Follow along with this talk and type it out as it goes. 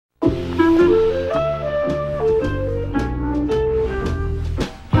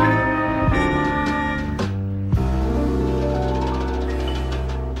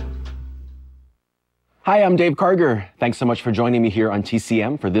Hi, I'm Dave Karger. Thanks so much for joining me here on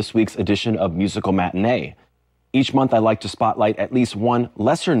TCM for this week's edition of Musical Matinee. Each month I like to spotlight at least one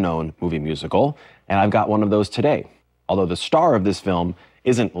lesser-known movie musical, and I've got one of those today. Although the star of this film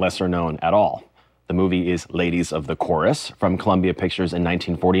isn't lesser known at all. The movie is Ladies of the Chorus from Columbia Pictures in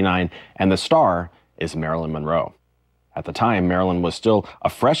 1949, and the star is Marilyn Monroe. At the time, Marilyn was still a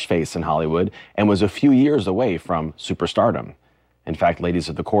fresh face in Hollywood and was a few years away from superstardom. In fact, Ladies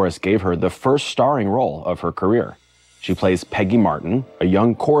of the Chorus gave her the first starring role of her career. She plays Peggy Martin, a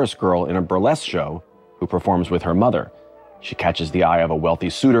young chorus girl in a burlesque show who performs with her mother. She catches the eye of a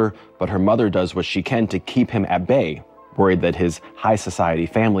wealthy suitor, but her mother does what she can to keep him at bay, worried that his high society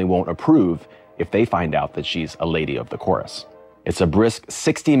family won't approve if they find out that she's a lady of the chorus. It's a brisk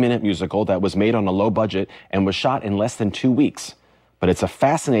 60-minute musical that was made on a low budget and was shot in less than 2 weeks. But it's a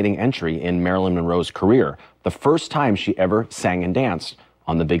fascinating entry in Marilyn Monroe's career, the first time she ever sang and danced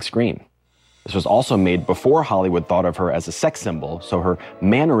on the big screen. This was also made before Hollywood thought of her as a sex symbol, so her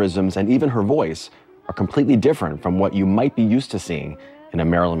mannerisms and even her voice are completely different from what you might be used to seeing in a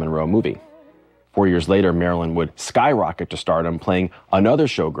Marilyn Monroe movie. 4 years later, Marilyn would skyrocket to stardom playing another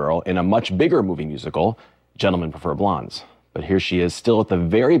showgirl in a much bigger movie musical, Gentlemen Prefer Blondes. But here she is still at the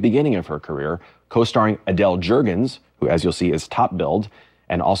very beginning of her career, co-starring Adele Juergens, who, as you'll see, is top billed,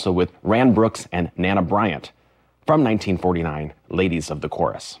 and also with Rand Brooks and Nana Bryant from 1949, Ladies of the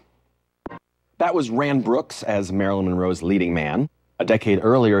Chorus. That was Rand Brooks as Marilyn Monroe's leading man. A decade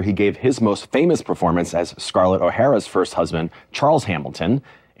earlier, he gave his most famous performance as Scarlett O'Hara's first husband, Charles Hamilton,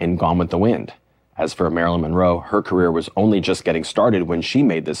 in Gone with the Wind. As for Marilyn Monroe, her career was only just getting started when she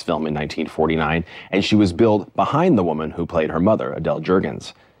made this film in 1949, and she was billed behind the woman who played her mother, Adele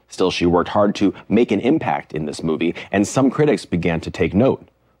Juergens. Still, she worked hard to make an impact in this movie, and some critics began to take note.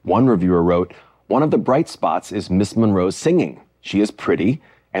 One reviewer wrote, "One of the bright spots is Miss Monroe's singing. She is pretty,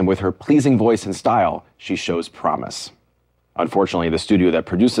 and with her pleasing voice and style, she shows promise." Unfortunately, the studio that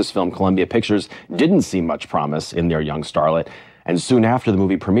produced this film, Columbia Pictures, didn't see much promise in their young starlet, and soon after the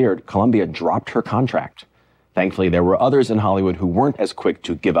movie premiered, Columbia dropped her contract. Thankfully, there were others in Hollywood who weren't as quick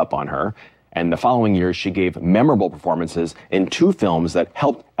to give up on her, and the following years she gave memorable performances in two films that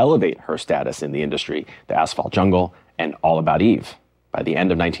helped elevate her status in the industry, The Asphalt Jungle and All About Eve. By the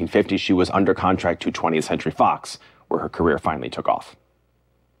end of 1950, she was under contract to 20th Century Fox, where her career finally took off.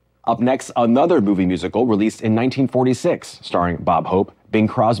 Up next, another movie musical released in 1946, starring Bob Hope, Bing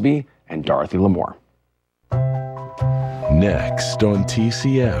Crosby, and Dorothy Lamour. Next on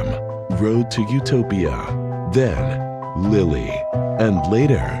TCM, Road to Utopia, then Lily, and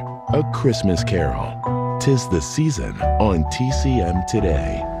later, A Christmas Carol. 'Tis the season on TCM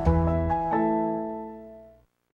Today.